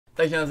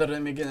Takže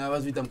nazdar, Mikin, já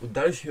vás vítám u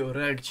dalšího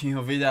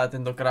reakčního videa,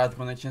 tentokrát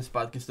konečně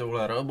zpátky s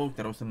touhle robou,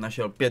 kterou jsem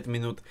našel 5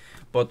 minut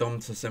po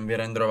tom, co jsem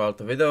vyrendroval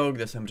to video,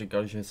 kde jsem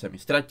říkal, že jsem ji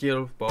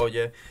ztratil, v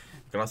pohodě,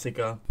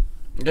 klasika.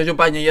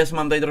 Každopádně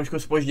mám tady trošku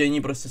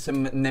zpoždění, prostě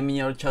jsem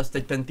neměl čas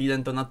teď ten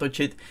týden to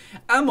natočit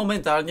a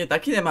momentálně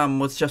taky nemám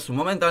moc času,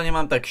 momentálně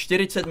mám tak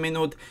 40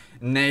 minut,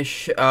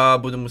 než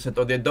budu muset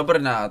odjet do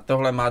Brna,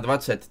 tohle má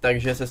 20,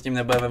 takže se s tím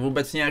nebudeme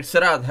vůbec nějak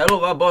srát.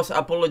 HELLUVA Boss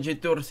Apology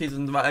Tour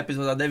Season 2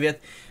 epizoda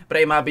 9,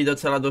 prej má být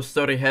docela dost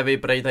story heavy,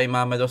 prej tady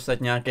máme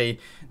dostat nějaký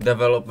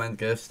development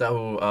ke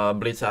vztahu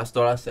Blitze a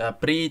Stolase a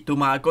prý tu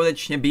má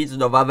konečně být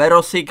znova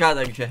Verosika,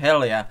 takže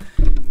hell yeah.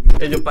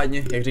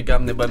 Každopádně, jak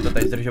říkám, nebudem to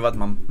tady zdržovat,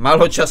 mám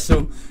málo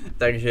času,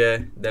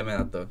 takže jdeme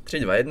na to. 3,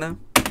 2, 1.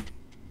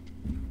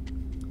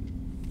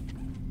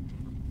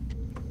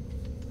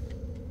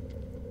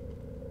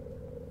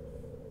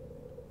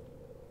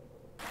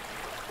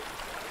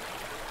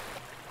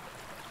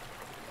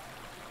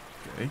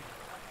 Okay.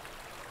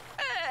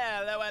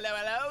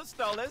 Hello,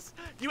 Stolas.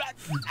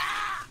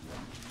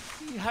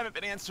 You haven't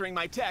been answering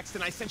my text,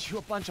 and I sent you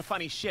a bunch of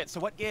funny shit, so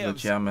what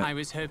gives? I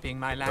was hoping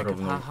my lack of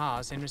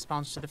ha-has in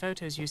response to the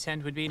photos you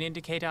sent would be an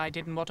indicator I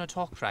didn't want to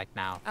talk right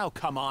now. Oh,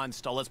 come on,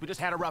 Stolas. We just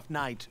had a rough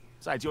night.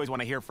 Besides, you always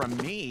want to hear from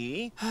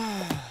me.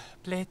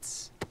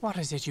 Blitz, what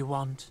is it you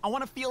want? I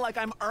want to feel like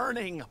I'm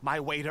earning my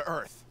way to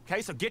Earth.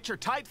 Okay, so get your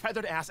tight,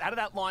 feathered ass out of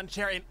that lawn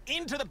chair and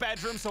into the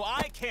bedroom so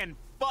I can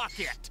fuck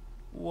it.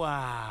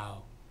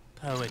 Wow.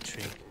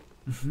 Poetry.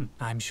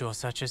 I'm sure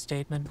such a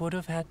statement would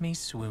have had me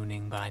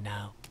swooning by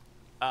now.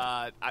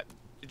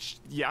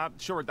 Yeah,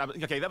 sure.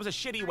 Okay, that was a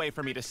shitty way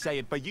for me to say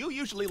it, but you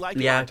usually like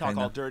it when I talk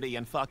all dirty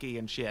and fucky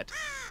and shit.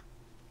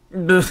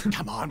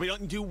 Come on, we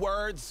don't do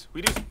words.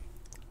 We do...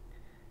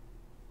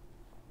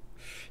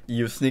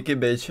 You sneaky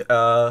bitch.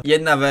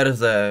 Jedna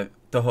verze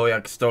toho,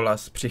 jak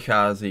Stolas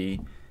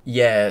přichází,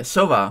 je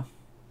sova.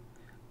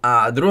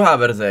 A druhá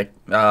verze,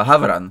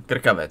 havran,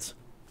 krkavec.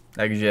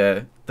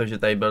 Takže to, že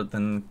tady byl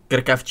ten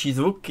krkavčí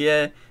zvuk,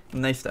 je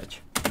nejstač.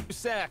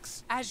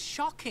 Sex. As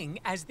shocking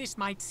as this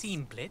might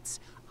seem, Blitz,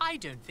 I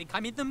don't think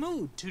I'm in the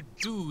mood to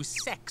do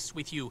sex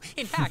with you.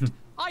 In fact,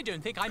 I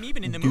don't think I'm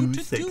even in the mood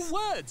to do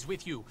words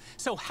with you.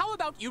 So how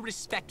about you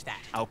respect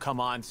that? Oh, come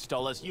on,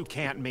 Stolas. You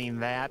can't mean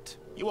that.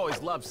 You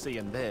always love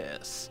seeing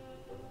this.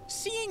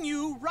 Seeing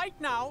you right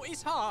now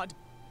is hard.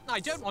 I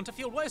don't want to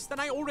feel worse than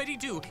I already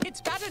do.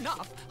 It's bad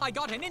enough I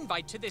got an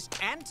invite to this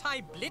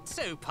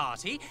anti-Blitzo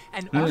party,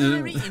 an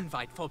honorary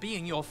invite for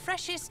being your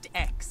freshest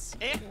ex.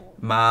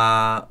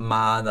 Má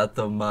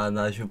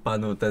na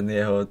županu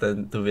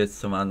tu věc,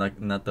 co má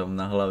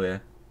na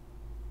hlavě.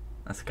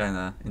 That's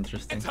kinda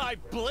interesting.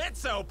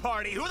 Anti-Blitzo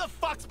party? Who the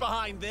fuck's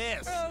behind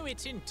this? Oh,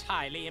 it's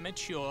entirely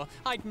immature.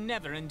 I'd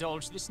never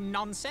indulge this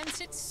nonsense.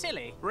 It's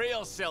silly.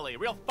 Real silly.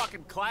 Real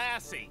fucking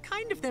classy.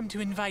 Kind of them to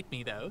invite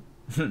me, though.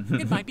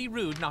 It might be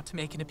rude not to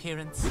make an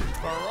appearance.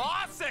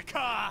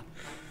 Verosika!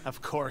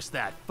 Of course,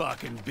 that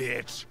fucking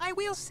bitch. I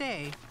will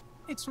say,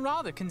 it's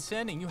rather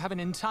concerning you have an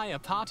entire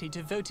party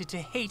devoted to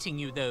hating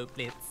you, though,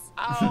 Blitz.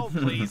 Oh,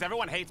 please.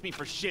 Everyone hates me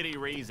for shitty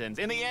reasons.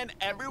 In the end,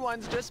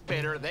 everyone's just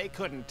bitter they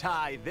couldn't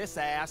tie this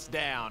ass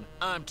down.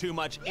 I'm too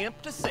much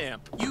imp to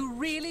simp. You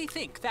really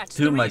think that's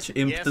too much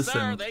imp to simp? Yes,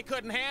 sir. They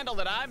couldn't handle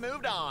that I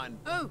moved on.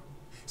 Oh.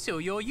 So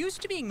you're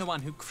used to being the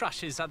one who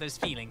crushes others'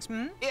 feelings,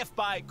 hmm? If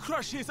by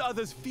crushes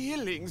others'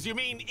 feelings you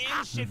mean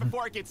in shit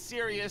before it gets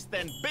serious,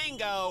 then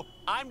bingo,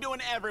 I'm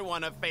doing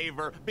everyone a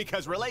favor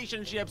because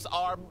relationships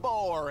are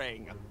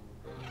boring.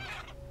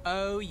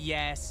 Oh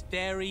yes,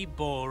 very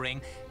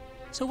boring.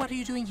 So what are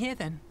you doing here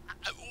then?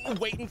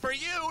 Waiting for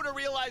you to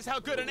realize how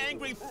good an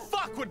angry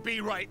fuck would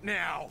be right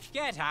now.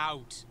 Get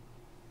out.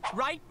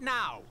 Right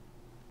now.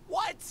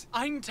 What?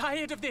 I'm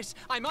tired of this.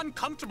 I'm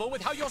uncomfortable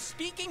with how you're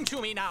speaking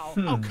to me now.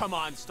 Oh, come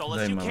on,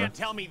 Stolas. You can't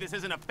tell me this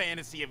isn't a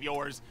fantasy of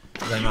yours.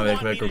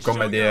 Zajímavé, jako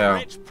komedie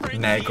a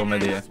ne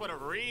komedie. That's what a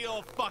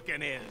real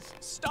fucking is.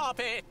 Stop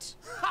it.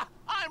 Ha!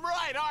 I'm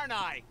right, aren't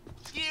I?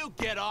 You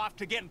get off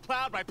to getting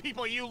plowed by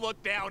people you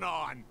look down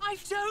on. I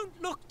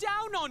don't look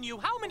down on you.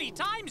 How many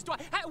times do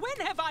I...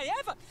 When have I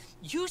ever...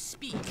 You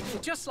speak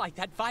just like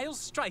that vile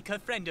striker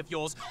friend of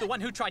yours, the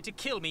one who tried to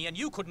kill me and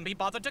you couldn't be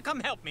bothered to come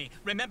help me.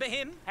 Remember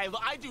him? Hey,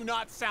 look, I do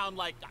not sound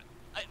like...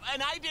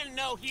 And I didn't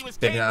know he was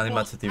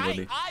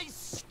capable. I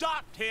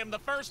stopped him the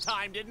first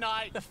time, didn't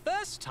I? The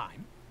first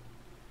time?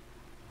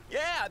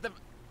 Yeah,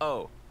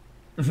 Oh.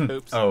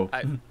 Oops. Oh.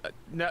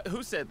 No,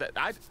 who said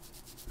that?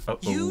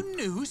 You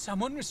knew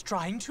someone was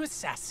trying to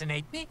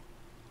assassinate me?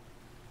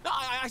 No,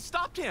 I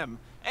stopped him.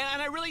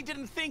 And I really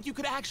didn't think you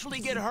could actually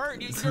get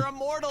hurt. You're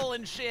immortal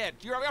and shit.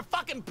 You're a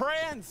fucking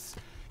prince.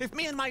 If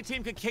me and my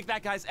team could kick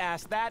that guy's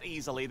ass that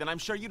easily, then I'm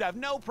sure you'd have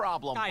no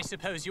problem. I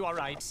suppose you are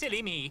right.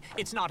 Silly me.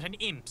 It's not an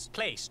imp's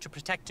place to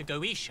protect a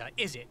Goetia,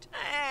 is it?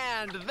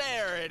 And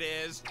there it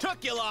is.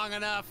 Took you long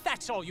enough.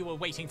 That's all you were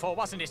waiting for,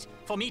 wasn't it?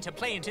 For me to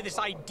play into this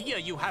idea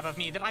you have of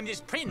me, that I'm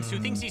this prince who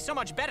thinks he's so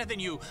much better than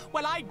you.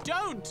 Well, I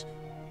don't.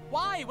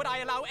 Why would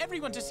I allow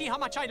everyone to see how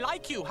much I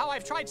like you, how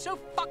I've tried so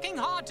fucking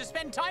hard to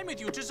spend time with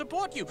you, to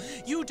support you?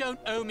 You don't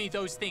owe me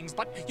those things,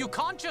 but you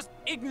can't just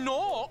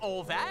ignore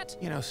all that.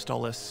 You know,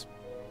 Stolas,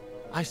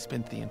 I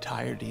spent the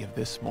entirety of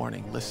this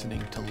morning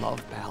listening to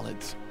love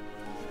ballads.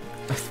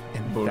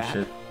 And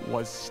Bullshit. that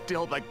was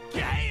still the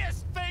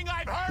gayest thing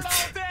I've heard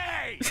all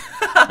day!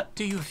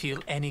 Do you feel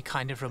any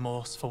kind of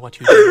remorse for what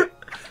you did?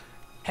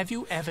 Have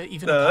you ever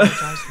even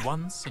apologized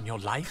once in your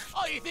life?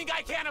 Oh, you think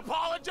I can't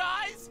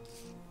apologize?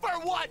 For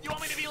what? You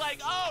want me to be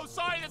like, oh,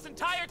 sorry, this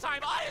entire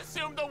time I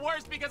assumed the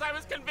worst because I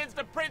was convinced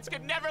a prince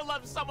could never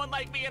love someone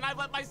like me, and I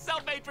let my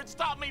self-hatred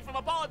stop me from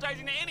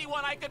apologizing to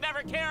anyone I could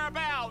never care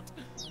about.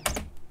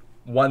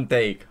 One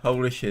take,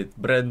 holy shit,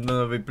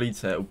 Brandonovi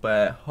plíce,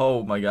 úplně,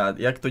 oh my god,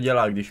 jak to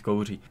dělá, když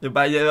kouří.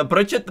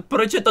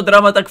 Proč je to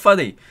drama tak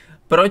funny?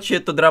 Proč je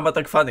to drama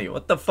tak funny?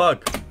 What the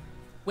fuck?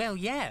 Well,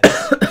 yes,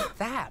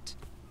 that.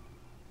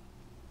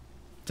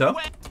 Co?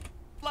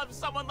 Love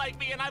someone like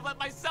me, and I let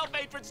my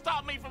self-hatred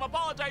stop me from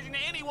apologizing to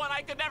anyone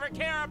I could never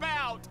care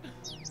about.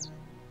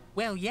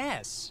 Well,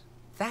 yes,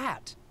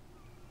 that.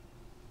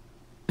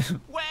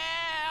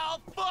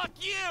 Well, fuck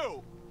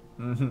you!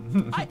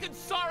 I can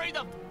sorry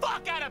the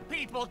fuck out of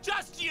people,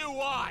 just you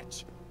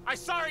watch! I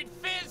sorried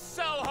Fizz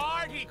so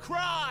hard he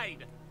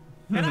cried!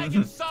 And I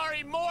can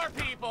sorry more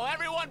people,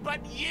 everyone but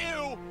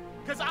you,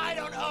 cause I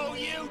don't owe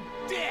you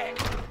dick!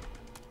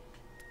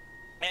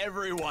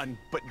 Everyone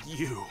but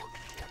you.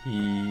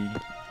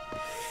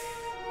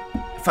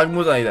 Fakt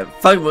mu to nejde,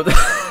 fakt mu to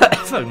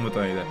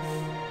nejde.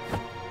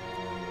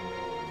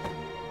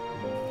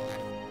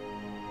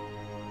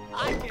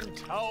 I can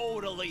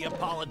totally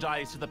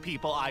apologize to the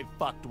people I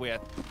fucked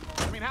with.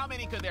 I mean, how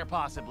many could there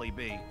possibly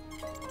be?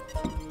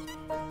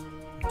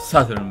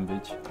 Southern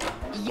bitch.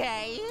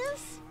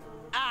 Yes?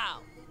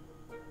 Oh,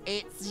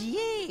 it's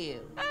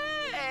you.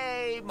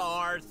 Hey,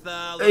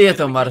 Martha. Je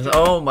to Martha,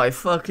 oh my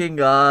fucking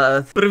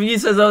god. První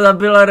sezóna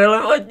byla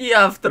relevantní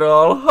after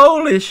all,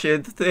 holy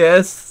shit,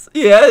 yes,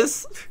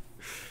 yes.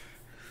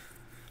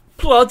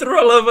 Plot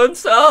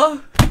relevance,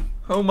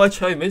 how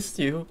much I missed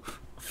you.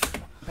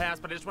 Pass,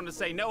 but I just wanted to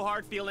say no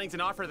hard feelings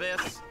and offer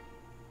this.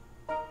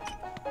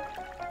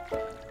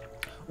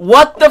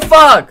 What the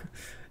fuck?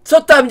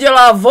 Co tam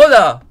dělá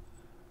voda?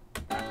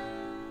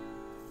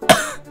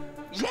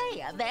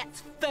 Yeah,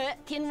 that's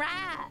fucking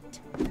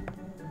right.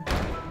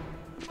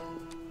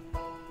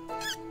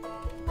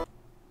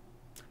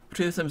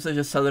 Přijde jsem se,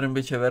 že Southern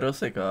bitch je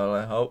Veroseka,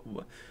 ale how...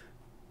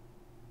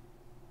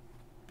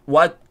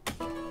 What?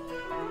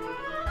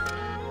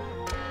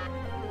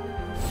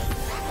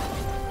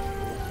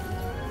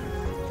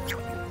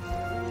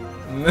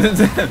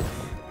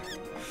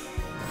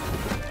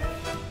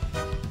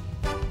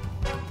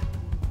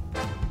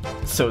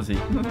 Sozi.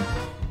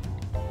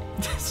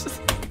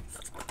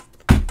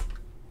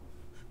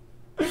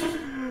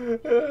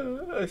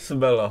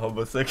 Smell a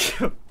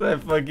homosexual. To je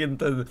fucking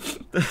ten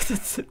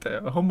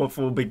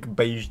homophobic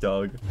beige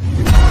dog.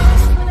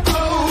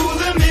 Oh,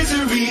 the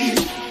misery.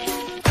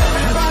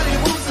 Everybody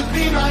wants to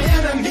be my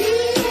enemy.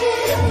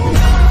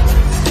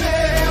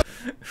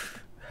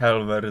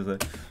 Hell verze.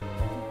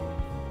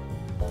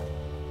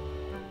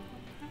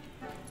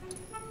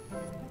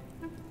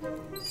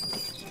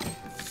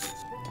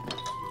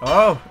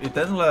 Oh, i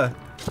tenhle.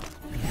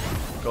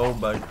 Go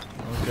back.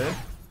 Okay.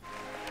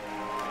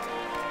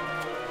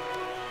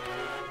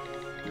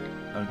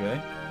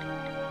 Okay.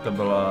 To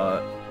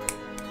byla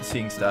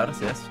Seeing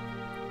Stars, yes.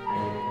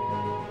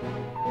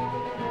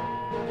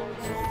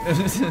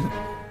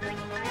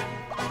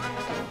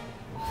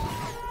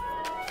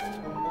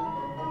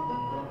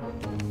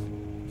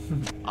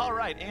 All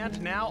right,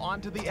 and now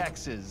on to the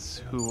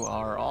X's, who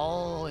are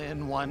all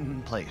in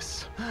one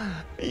place.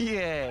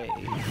 Yay.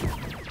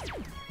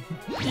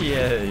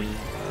 Yay.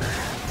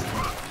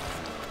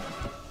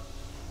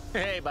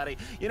 Hey, buddy,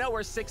 you know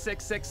where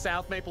 666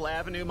 South Maple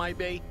Avenue might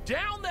be?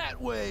 Down that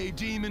way,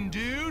 demon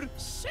dude.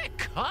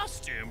 Sick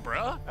costume,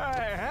 bruh.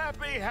 Hey,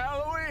 happy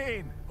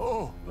Halloween.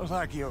 Oh, looks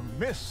like you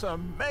missed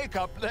some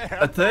makeup there.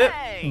 A to je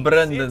Thanks,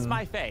 Brandon. it's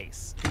my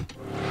face.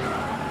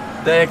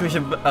 To je jakože...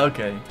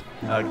 Okay.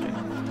 Okay.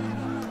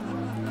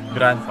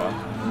 Grandpa.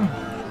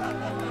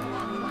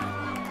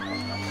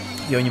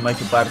 Jo, oni mají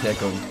tu party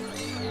jako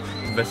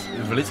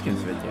v lidském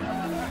světě.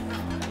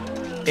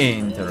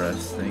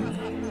 Interesting.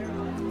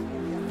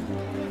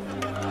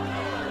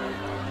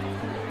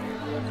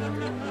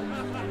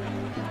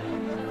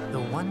 The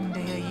one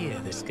day a year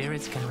the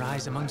spirits can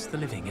rise amongst the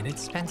living, and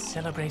it's spent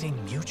celebrating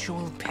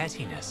mutual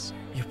pettiness.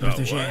 Jo,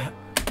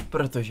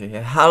 protože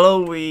je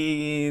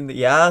Halloween,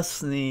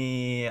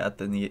 jasný, a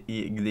ten je,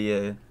 kdy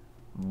je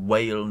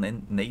whale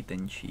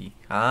nejtenčí.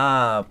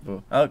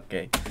 Chápu,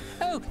 okay.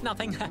 Oh,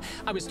 nothing.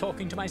 I was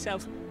talking to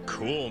myself.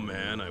 Cool,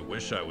 man. I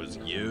wish I was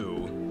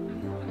you.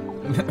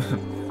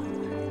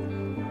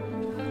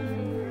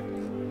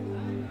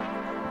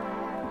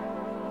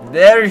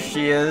 There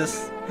she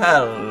is.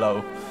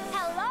 Hello.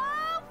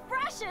 Hello,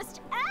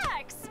 freshest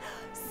ex!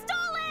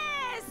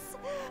 Stolas!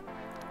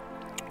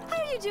 How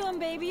are you doing,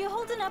 baby? You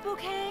holding up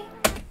okay?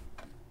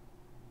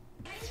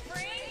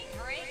 Spring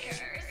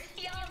Breakers.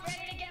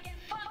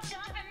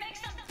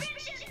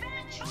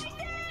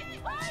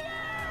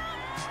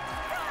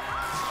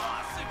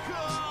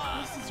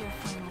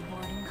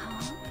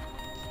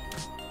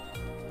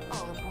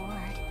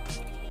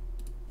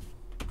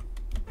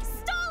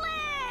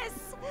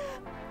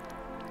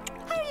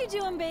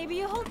 doing, baby?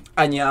 You hold.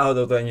 Ani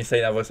náhodou to není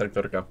stejná voice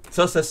aktorka.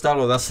 Co se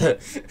stalo zase?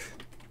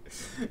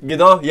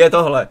 Kdo je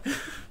tohle?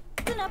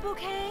 Isn't up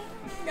okay?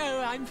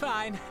 No, I'm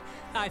fine.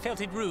 I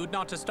felt it rude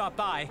not to stop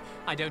by.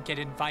 I don't get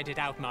invited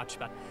out much,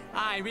 but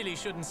I really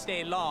shouldn't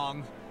stay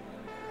long.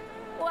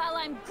 Well,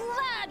 I'm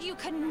glad you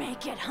could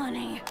make it,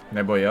 honey.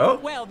 Nebo jo?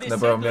 Well, this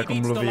Nebo certainly jako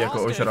beats the mluví jako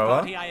last ožrala?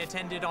 party I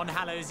attended on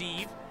Hallows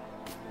Eve.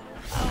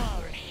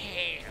 Oh,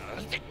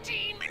 hell, the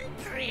demon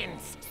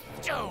prince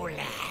stole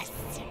us.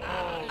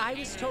 I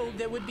was told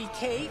there would be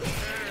cake.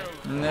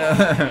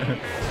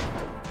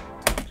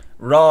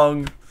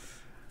 Wrong.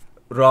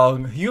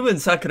 Wrong. Human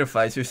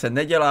sacrifice už se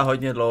nedělá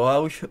hodně dlouho a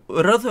už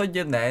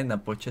rozhodně ne na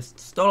počest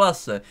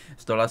Stolase.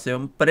 Stolas je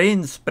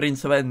princ.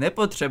 Princové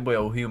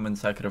nepotřebujou human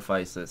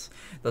sacrifices.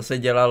 To se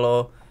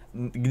dělalo,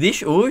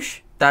 když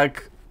už,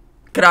 tak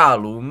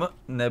králům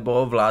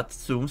nebo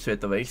vládcům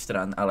světových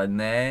stran, ale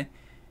ne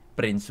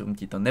princům.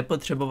 Ti to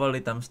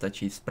nepotřebovali, tam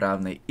stačí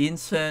správný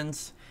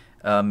incense,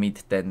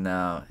 mít ten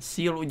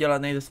síl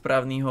udělaný ze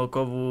správného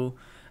kovu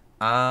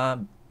a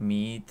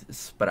mít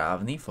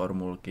správné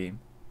formulky.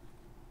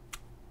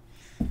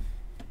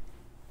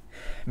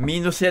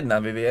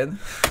 -1, Vivian.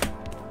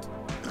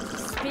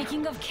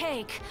 Speaking of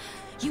cake,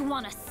 you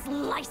wanna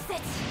slice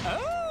it?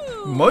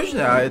 Oh!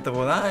 Možná je to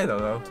ona, I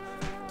don't know.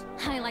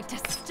 I like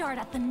to start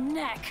at the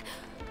neck.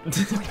 Or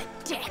the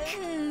dick.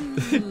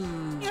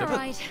 You're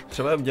right.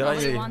 Třeba jim dělají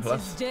All he její wants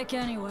hlas. is dick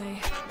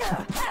anyway.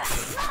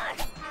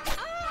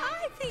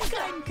 I think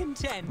I'm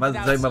content Má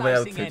without zajímavý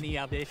slicing outfit.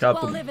 any of it.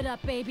 Chápu. Well, live it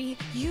up, baby.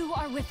 You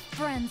are with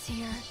friends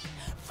here.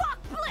 Fuck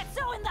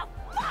Blitzo in the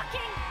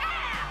fucking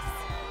ass!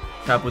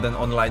 Chápu ten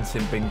online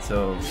simping,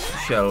 co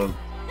šel,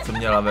 co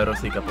měla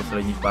Verosika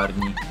posledních pár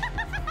dní.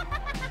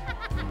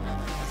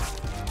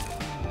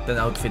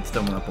 Ten outfit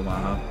tomu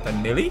napomáhá.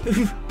 Ten milý?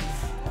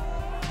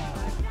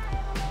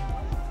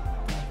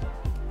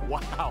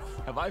 Wow,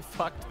 have I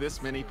fucked this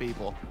many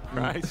people?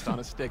 Christ on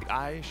a stick.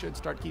 I should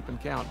start keeping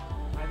count.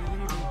 I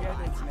didn't even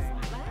get its name.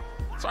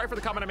 Sorry for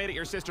the comment I made at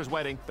your sister's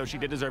wedding, though she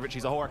did deserve it.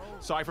 She's a whore.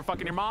 Sorry for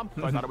fucking your mom,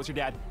 though I thought it was your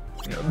dad.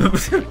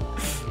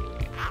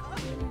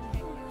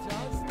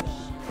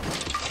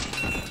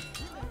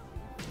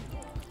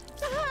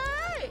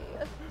 Hey!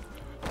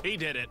 He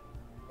did it.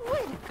 Way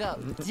to go,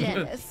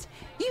 Dennis.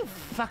 You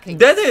fucking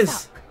Dennis!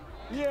 suck.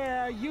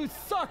 Yeah, you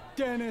suck,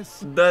 Dennis.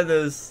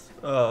 Dennis.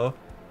 Oh.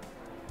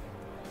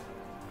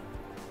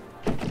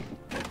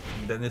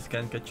 Dennis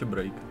can catch a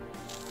break.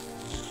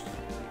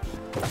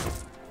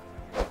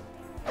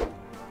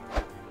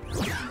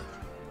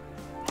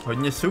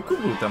 Hodně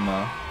sukubů tam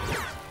má.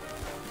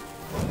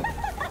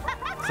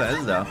 Co je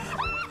zdá?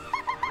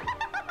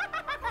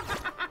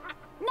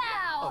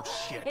 Now,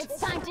 shit. it's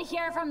time to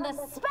hear from the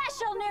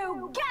special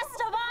new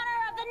guest of honor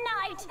of the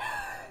night,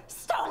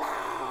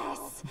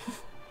 Stolas!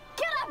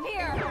 Get up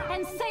here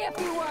and say a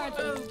few words.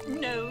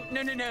 No,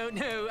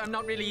 I'm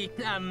not really,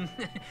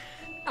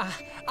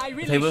 I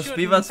really Tady byl shouldn't.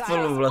 zpívat Tell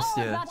spolu us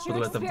vlastně, all about your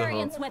podle toho.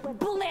 experience with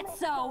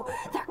Blitzo,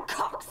 the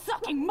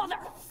cock-sucking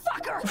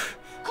motherfucker.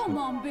 Come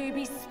on,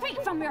 baby,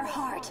 speak from your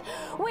heart.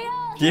 We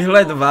all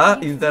Tihle dva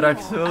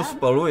interaxují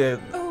spolu, je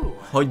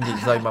hodně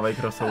zajímavý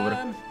crossover.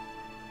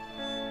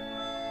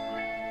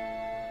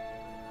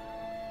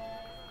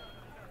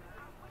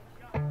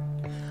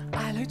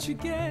 I let you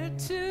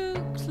get too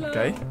close.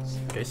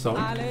 Okay, song.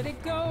 I let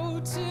it go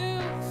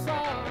too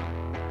far.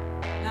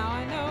 Now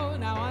I know,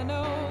 now I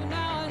know,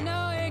 now I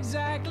know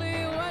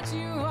exactly what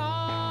you are.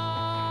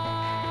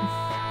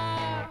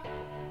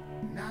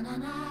 Na na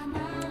na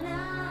na na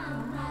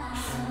na.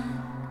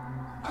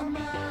 A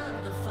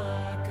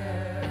motherfucker.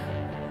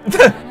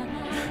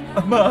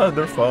 A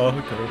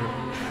motherfucker.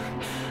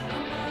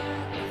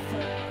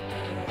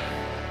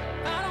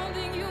 I don't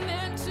think you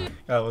meant to.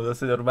 Kámo,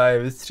 zase normálně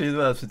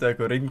vystříznu a to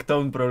jako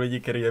ringtone pro lidi,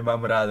 který je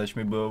mám rád, až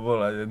mi budou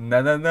volat.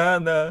 Na na na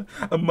na,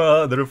 a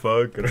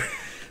motherfucker.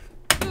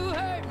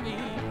 Hurt me,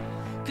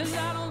 'cause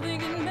I don't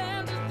think it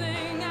meant a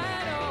thing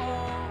at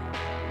all.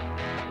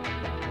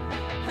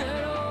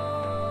 At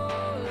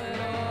all, at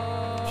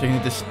all. Všechny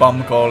ty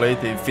spam cally,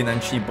 ty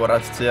finanční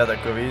poradci a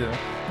takový, no.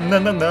 Na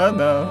na na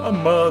na, a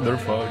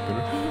motherfucker.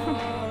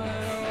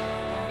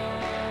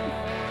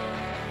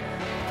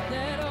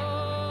 Let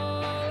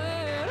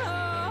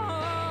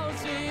all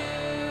to you.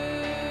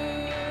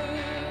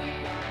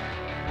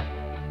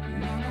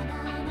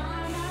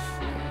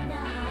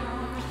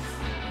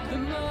 The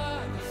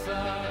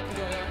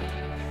motherfucker.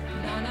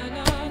 Na na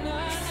na na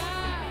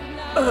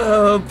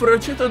na.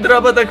 Proč je to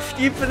drama tak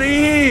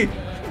vtipný?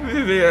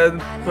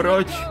 Vivian,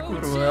 proč,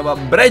 kurva, já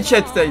mám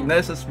brečet teď,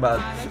 ne se smát.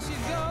 Let you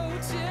go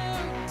too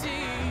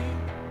deep.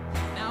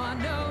 Now I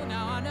know,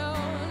 now I know,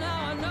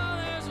 now I know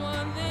there's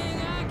one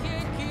thing I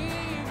can't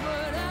keep,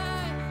 but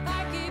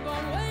I keep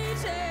on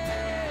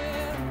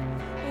waiting,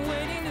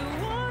 waiting to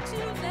want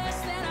you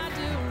less than I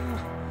do,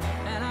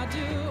 and I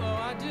do, oh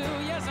I do,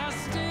 yes I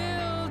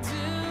still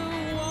do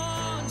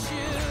want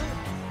you,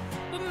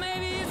 but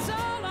maybe it's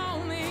all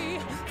on me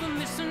for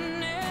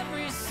missing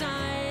every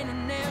sign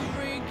and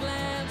every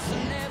glance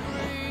and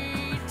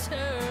every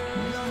turn.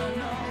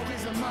 No,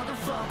 'cause a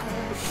motherfucker.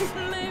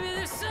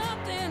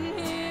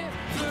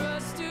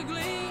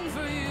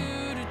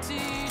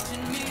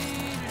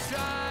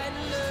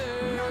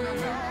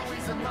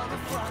 a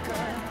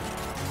motherfucker.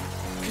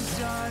 'Cause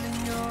darling,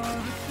 you're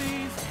a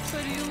thief,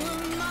 but you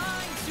were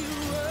mine to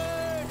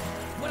earn.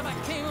 What if I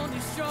came on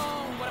you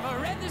strong? What if I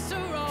read this so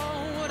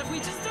wrong? What if we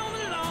just don't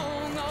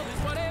belong? All this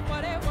what if,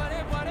 what if, what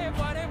if, what if,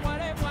 what if,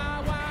 what if, why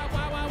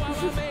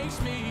makes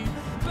me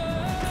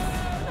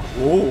burn?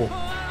 Oh, Oh,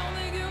 I don't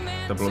think you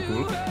meant to bylo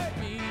cool. hurt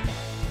me.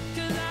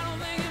 'Cause I don't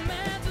think it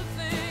meant a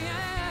thing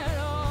at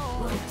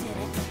all.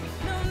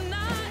 No,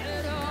 not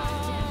at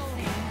all.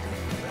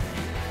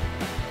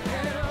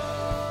 At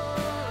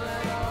all,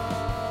 at all,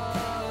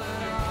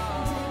 at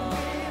all.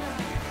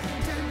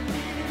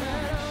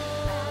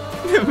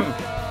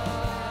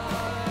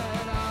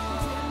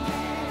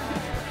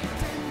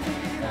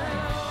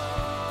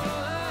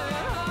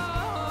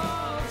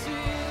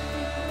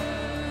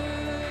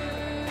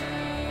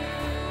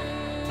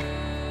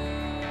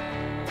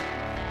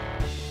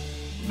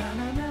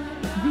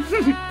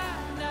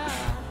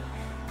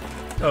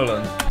 Hold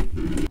on.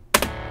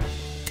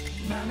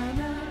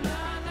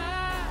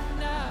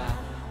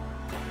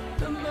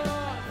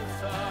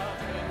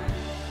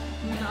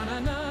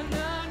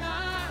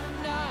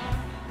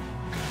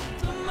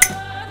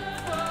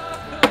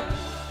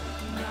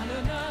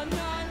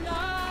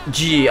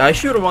 Gee, I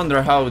sure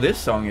wonder how this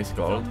song is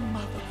called.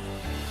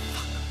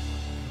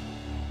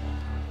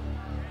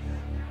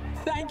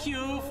 Thank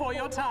you for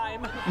your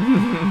time.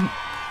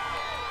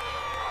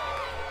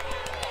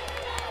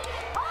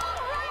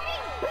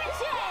 Alright,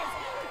 bitches!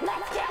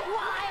 Let's get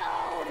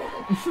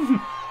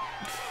wild!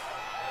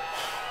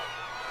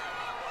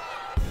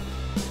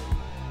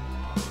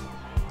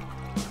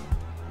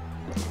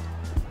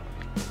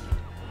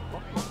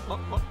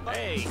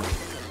 Hey,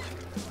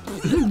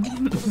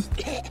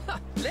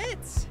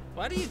 Blitz,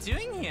 what are you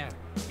doing here?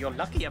 You're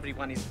lucky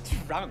everyone is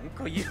drunk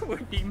or you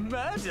would be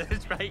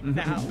murdered right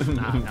now.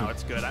 no,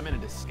 it's good. I'm in a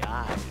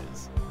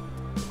disguise.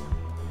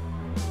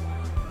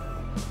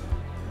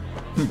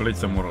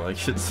 Blitz are more like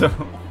shit, so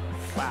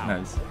Wow.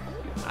 nice.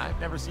 I've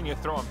never seen you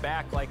throw 'em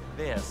back like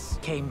this.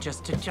 Came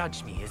just to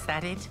judge me, is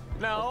that it?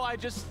 No,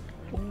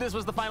 this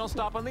was the final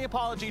stop on the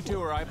apology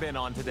tour I've been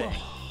on today.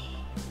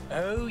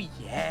 Oh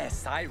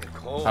yes, I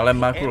recall. Ale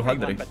má cool Everyone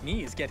hadry. but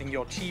me is getting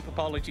your cheap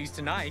apologies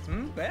tonight.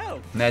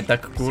 Well, Ne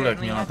tak cool, jak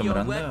certainly měl na have tom your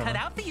rande, work cut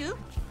ale... out for you.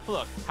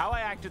 Look, how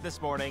I acted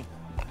this morning,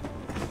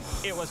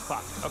 it was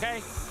fucked,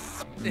 okay?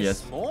 This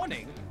Yes.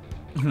 morning?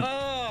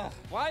 Oh,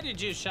 why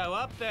did you show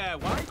up there?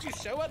 Why did you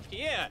show up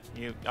here?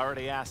 You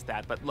already asked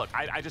that, but look,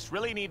 I just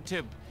really need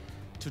to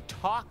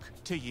talk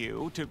to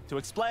you, to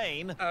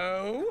explain.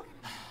 Oh?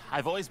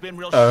 I've always been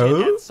real Oh?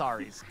 shit at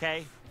sorries,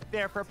 okay?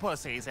 They're for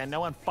pussies, and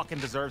no one fucking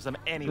deserves them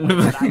anyway,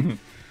 but I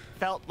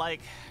felt like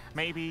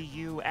maybe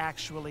you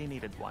actually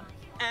needed one.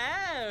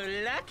 Oh,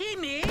 lucky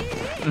me.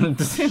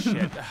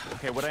 Shit.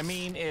 Okay, what I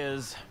mean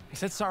is, I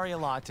said sorry a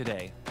lot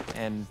today,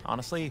 and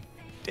honestly,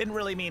 didn't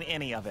really mean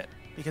any of it,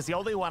 because the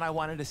only one I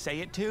wanted to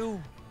say it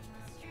to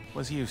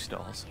was you,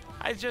 Stoles.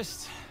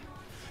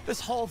 This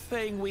whole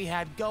thing we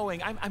had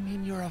going, I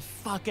mean, you're a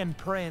fucking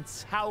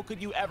prince. How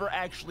could you ever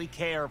actually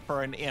care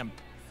for an imp?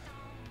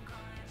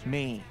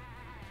 Me.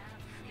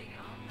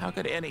 How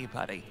could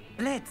anybody?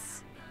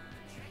 Blitz,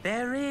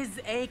 there is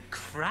a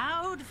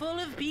crowd full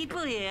of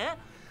people here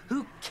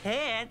who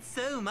cared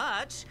so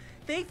much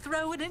they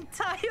throw an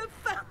entire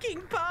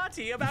fucking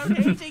party about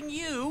hating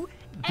you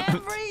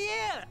every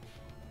year.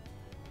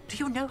 Do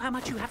you know how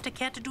much you have to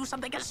care to do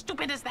something as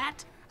stupid as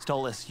that?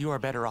 Stolas, you are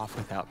better off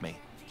without me,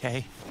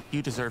 okay?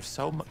 You deserve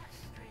so much.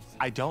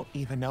 I don't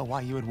even know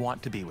why you would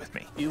want to be with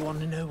me. You want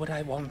to know what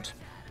I want?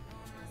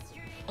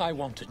 I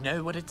want to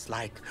know what it's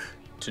like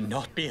to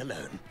not be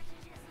alone.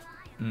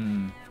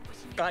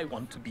 I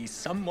want to be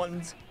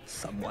someone's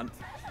someone.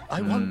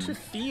 I want to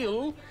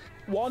feel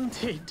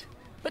wanted,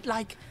 but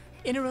like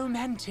in a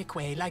romantic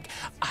way, like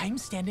I'm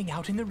standing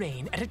out in the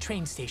rain at a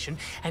train station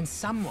and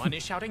someone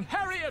is shouting,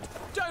 "Harriet,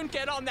 don't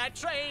get on that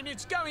train,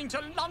 it's going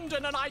to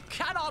London and I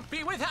cannot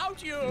be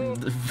without you."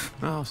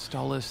 Oh,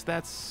 Stolas,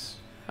 that's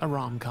a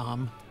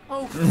rom-com.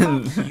 Oh,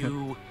 fuck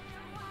you.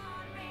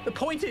 The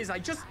point is, I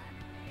just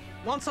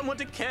want someone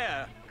to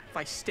care if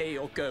I stay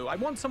or go. I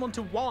want someone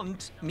to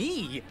want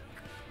me,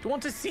 to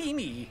want to see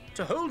me,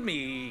 to hold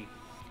me,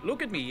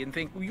 look at me and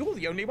think, you're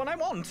the only one I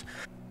want.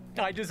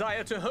 I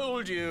desire to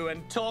hold you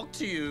and talk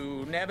to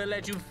you, never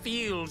let you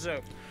feel so.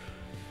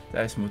 To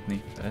je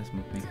smutný, to je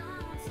smutný.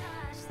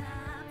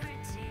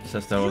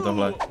 Se stalo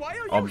tohle. Why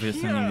are you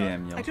Obviously here? nikdy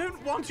neměl. I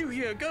don't want you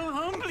here. Go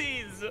home,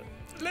 please.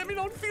 Let me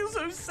not feel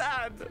so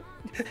sad.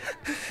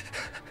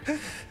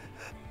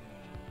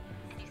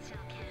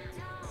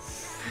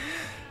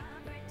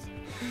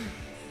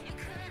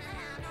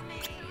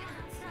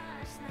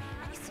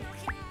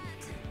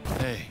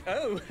 Hey,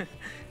 Oh,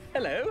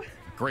 hello.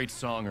 great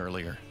song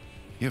earlier.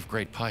 You have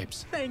great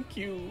pipes. Thank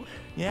you.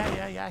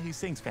 Yeah, he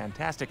sings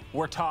fantastic.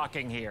 We're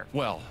talking here.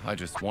 Well, I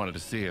just wanted to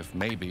see if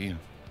maybe,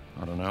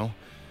 I don't know,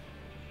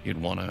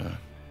 you'd want to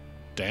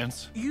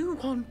dance? You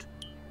want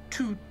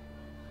to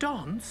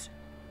dance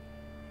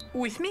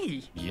with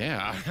me?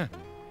 Yeah.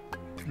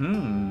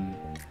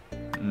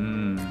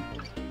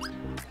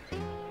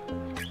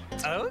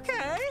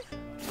 Okay.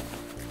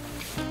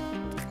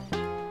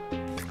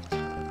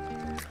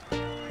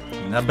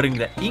 Now bring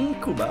the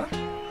incuba.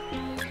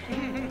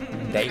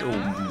 Damn,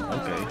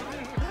 okay.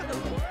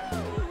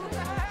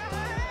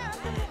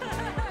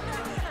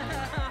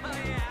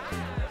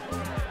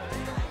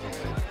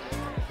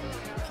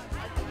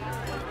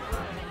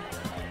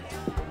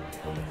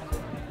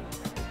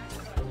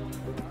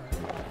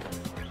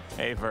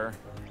 Hey, Ver.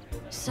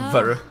 So,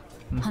 Ver.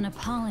 an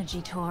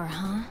apology tour,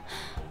 huh?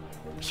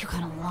 You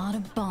got a lot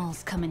of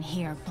balls coming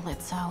here,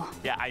 Blitzo.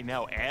 Yeah, I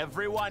know.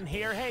 Everyone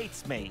here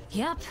hates me.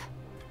 Yep,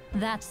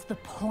 that's the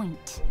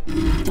point,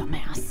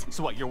 dumbass.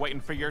 So what, you're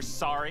waiting for your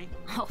sorry?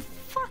 Oh,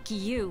 fuck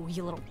you,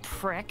 you little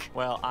prick.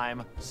 Well,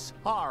 I'm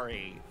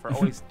sorry for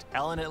always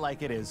telling it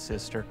like it is,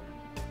 sister.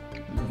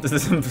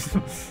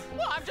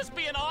 Well, I'm just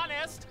being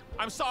honest.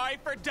 I'm sorry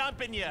for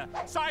dumping you.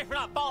 Sorry for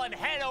not falling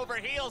head over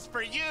heels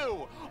for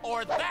you,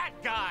 or that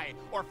guy,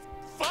 or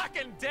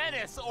fucking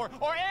Dennis, or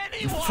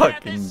anyone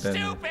at this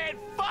stupid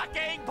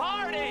fucking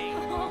party.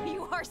 Oh,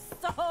 you are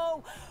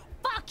so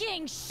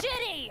fucking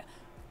shitty.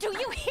 Do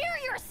you hear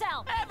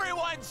yourself?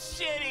 Everyone's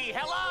shitty.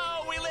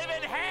 Hello, we live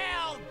in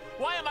hell.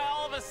 Why am I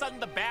all of a sudden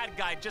the bad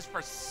guy just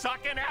for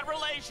sucking at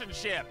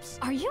relationships?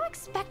 Are you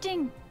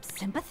expecting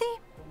sympathy?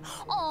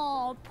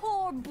 Oh,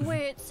 poor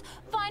Blitz.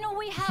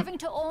 Finally having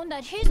to own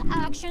that his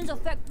actions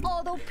affect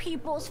other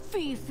people's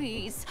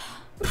fifis.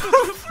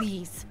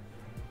 Please.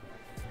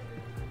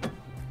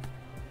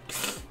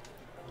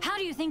 How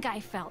do you think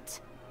I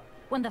felt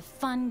when the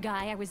fun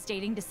guy I was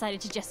dating decided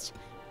to just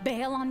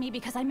bail on me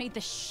because I made the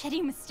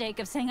shitty mistake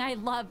of saying I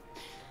love...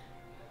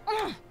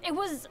 It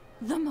was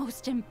the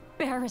most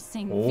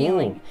embarrassing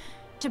feeling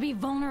to be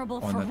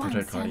vulnerable for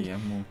once, and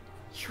you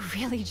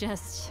really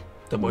just...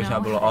 To možná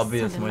bylo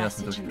obvious, možná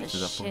jsem to prostě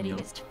zapomněl.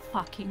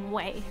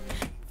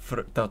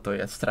 Toto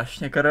je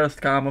strašně krst,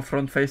 kámo,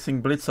 front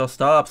facing Blitzo,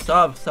 stop.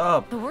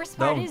 The worst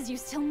part is you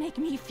still make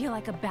me feel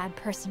like a bad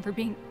person for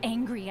being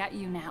angry at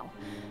you now.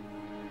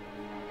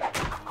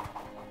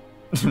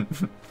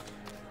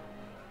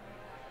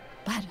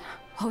 But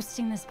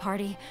hosting this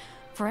party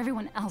for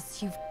everyone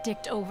else you've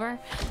dicked over,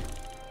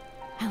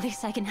 at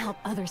least I can help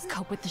others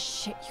cope with the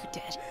shit you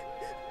did.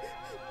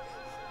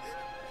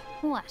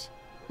 What?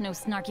 No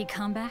snarky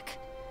comeback?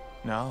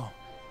 No.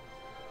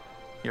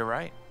 You're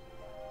right.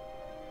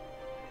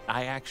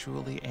 I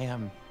actually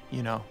am,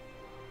 you know,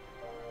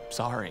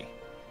 sorry.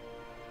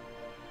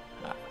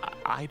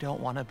 I don't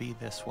want to be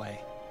this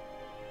way.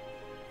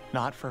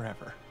 Not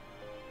forever.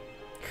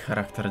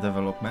 Character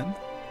development?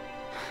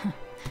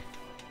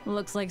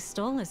 Looks like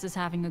Stolas is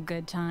having a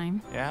good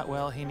time. Yeah,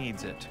 well, he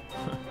needs it.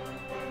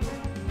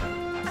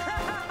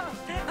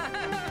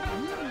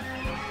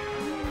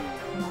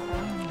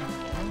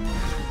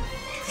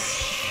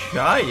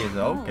 Shy is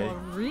okay. Oh,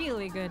 a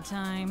really good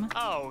time.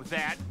 Oh,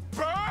 that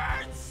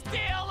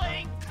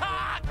bird-stealing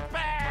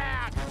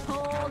cockback!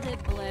 Hold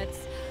it,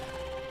 Blitz.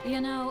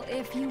 You know,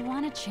 if you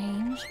want to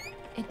change,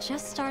 it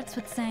just starts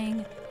with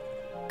saying,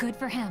 good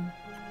for him.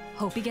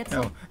 Hope he gets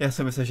it. Já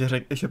jsem myslel,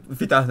 že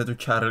vytáhne tu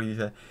Charlie,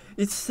 že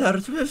it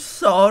starts with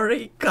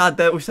sorry,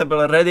 kate, už jsem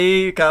byl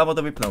ready, kámo,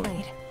 to vypnout.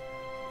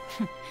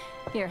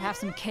 Here, have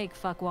some cake,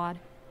 fuckwad.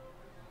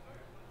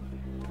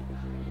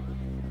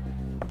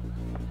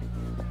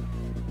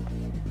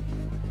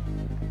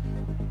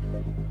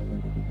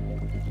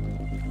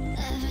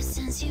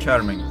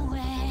 Charming.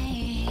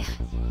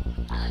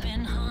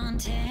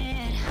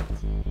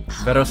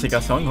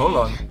 Verosika song, hold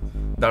on.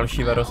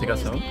 Další Verosika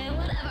song.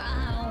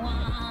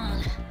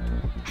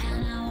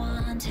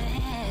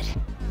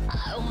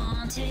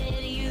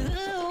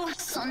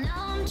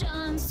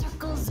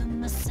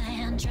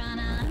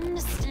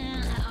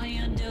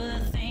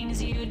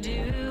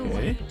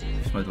 Okay.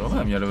 Jsme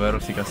dlouho měli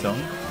Verosika song.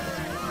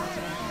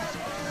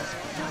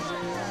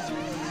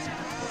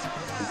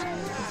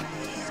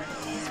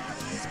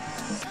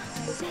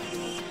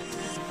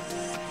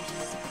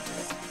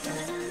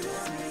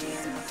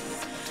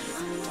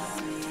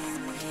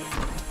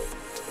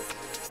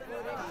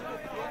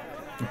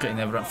 Okay,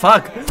 never.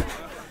 Fuck!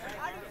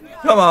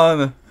 Come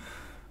on!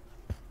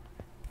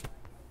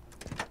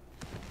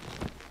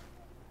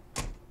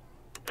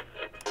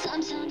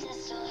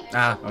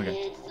 Ah, okay.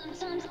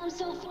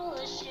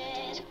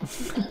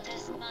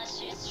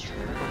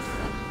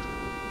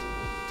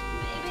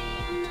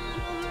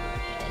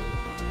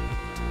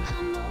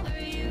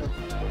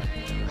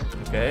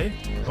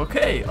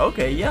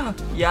 Okay,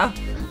 yeah.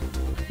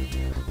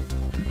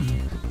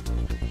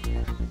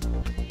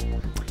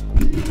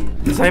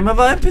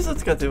 Zajímavá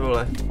epizodka, ty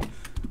vole.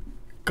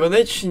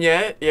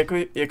 Konečně,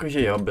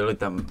 jakože jo, byly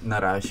tam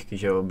narážky,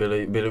 že jo,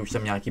 byly už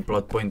tam nějaký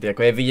plot pointy,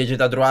 jako je vidět, že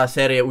ta druhá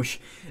série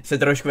už se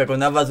trošku jako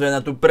navazuje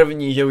na tu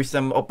první, že už se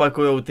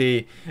opakujou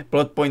ty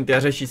plot pointy a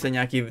řeší se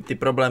nějaký ty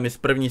problémy z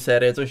první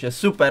série, což je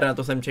super, na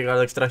to jsem čekal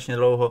tak strašně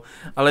dlouho,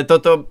 ale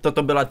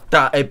toto byla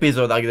ta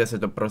epizoda, kde se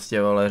to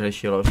prostě, vole,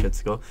 řešilo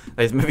všecko,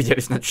 tady jsme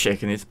viděli snad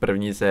všechny z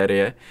první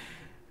série.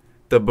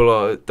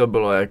 To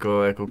bylo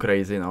jako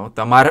crazy, no.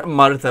 Ta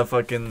Marta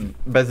fucking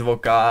bez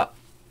voka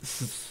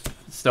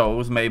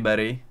s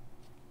Mayberry.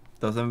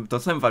 To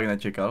jsem fakt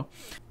nečekal.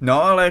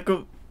 No, ale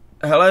jako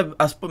hele,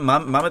 aspoň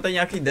máme tady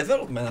nějaký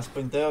development,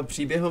 aspoň to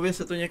příběhově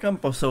se to někam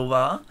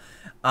posouvá.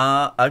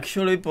 A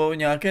actually po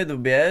nějaké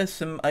době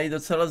jsem i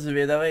docela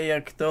zvědavý,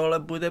 jak tohle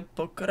bude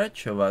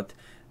pokračovat.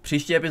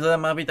 Příští epizoda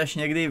má být až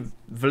někdy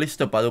v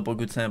listopadu,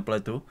 pokud se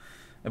nepletu.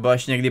 Nebo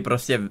až někdy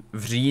prostě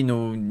v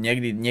říjnu,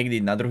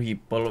 někdy na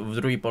v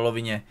druhé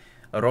polovině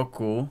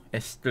roku,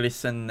 jestli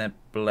se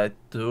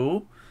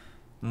nepletu.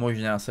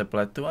 Možná se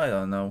pletu, I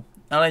don't know.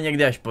 Ale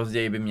někdy až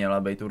později by měla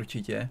být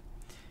určitě.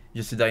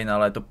 Že si dají na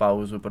léto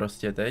pauzu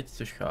prostě teď,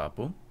 což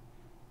chápu.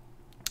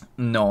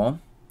 No,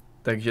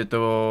 takže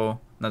to,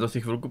 na to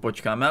si chvilku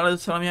počkáme, ale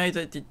docela mě i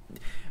teď...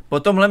 Po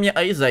tomhle mě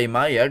i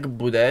zajímá, jak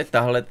bude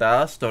tahle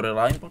ta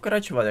storyline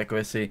pokračovat, jako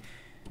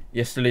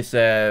jestli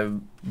se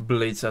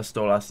Blitz a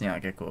Stolas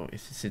nějak jako,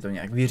 jestli si to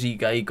nějak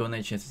vyříkají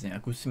konečně, jestli se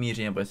nějak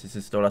usmíří, nebo jestli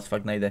si Stolas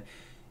fakt najde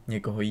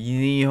někoho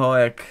jiného,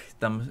 jak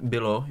tam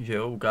bylo, že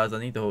jo,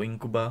 ukázaný toho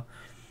inkuba.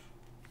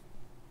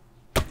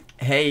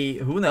 Hej,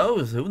 who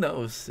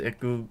knows,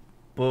 jako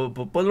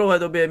po dlouhé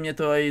době mě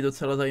to i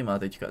docela zajímá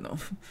teďka, no.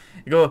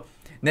 Jako,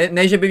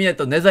 ne, že by mě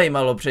to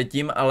nezajímalo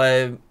předtím,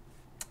 ale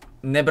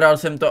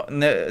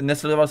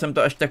nesledoval jsem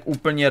to až tak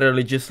úplně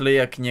religiously,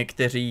 jak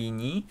někteří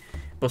jiní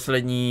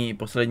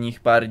posledních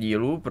pár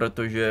dílů,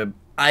 protože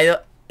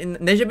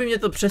ne, že by mě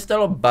to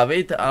přestalo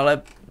bavit,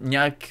 ale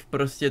nějak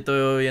prostě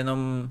to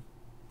jenom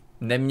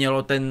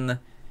nemělo ten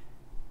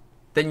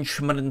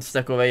šmrnc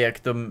takovej,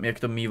 jak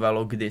to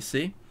mívalo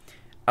kdysi.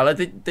 Ale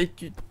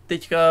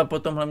teďka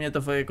potom hlavně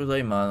to fakt jako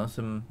zajímá, no,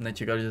 jsem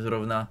nečekal, že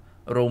zrovna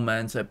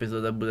romance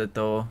epizoda bude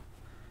to,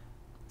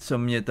 co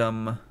mě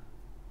tam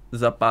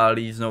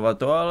zapálí znova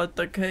to, ale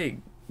tak hej,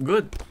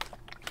 good.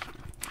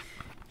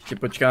 Ještě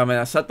počkáme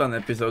na Satan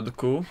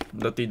epizodku,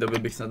 do té doby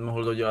bych snad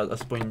mohl dodělat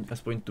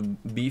aspoň tu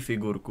B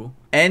figurku.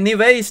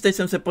 Anyways, teď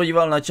jsem se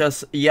podíval na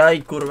čas,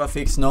 jaj kurva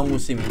fix, no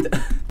musím jít.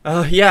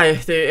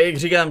 Jak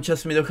říkám,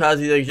 čas mi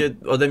dochází, takže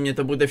ode mě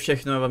to bude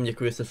všechno, já vám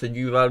děkuji, že jste se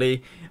dívali.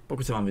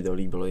 Pokud se vám video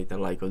líbilo, dejte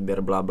like,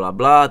 odběr, bla bla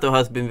bla, to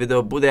husband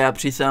video bude, já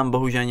přísám,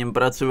 bohužel na něm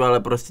pracuji, ale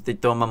prostě teď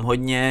toho mám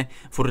hodně,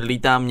 furt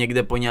lítám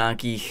někde po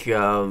nějakých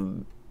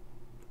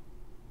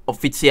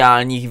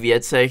oficiálních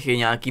věcech,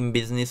 nějakým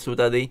biznisu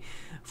tady,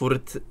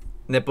 furt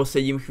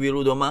neposedím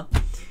chvíli doma.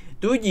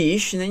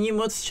 Tudíž není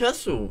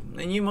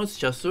moc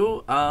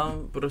času a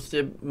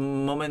prostě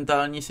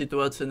momentální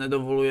situace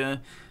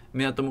nedovoluje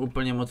mi na tom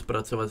úplně moc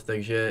pracovat,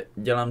 takže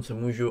dělám co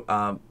můžu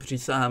a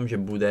přísahám, že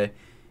bude.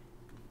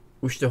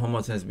 Už toho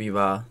moc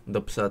nezbývá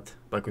dopsat,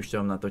 pak už to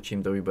vám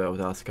natočím, to už bude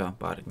otázka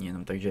pár dní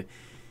jenom, takže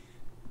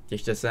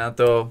těšte se na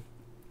to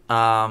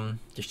a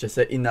těšte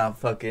se i na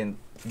fucking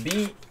B,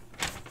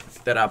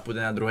 která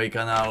půjde na druhý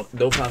kanál.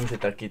 Doufám, že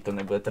taky to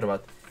nebude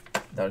trvat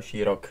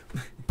další rok.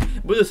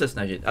 Budu se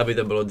snažit, aby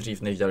to bylo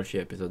dřív než další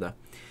epizoda.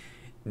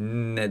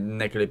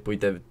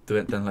 Neklipujte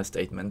tenhle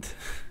statement.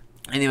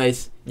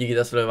 Anyways, díky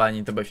za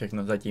sledování, to bude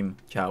všechno zatím.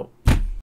 Čau.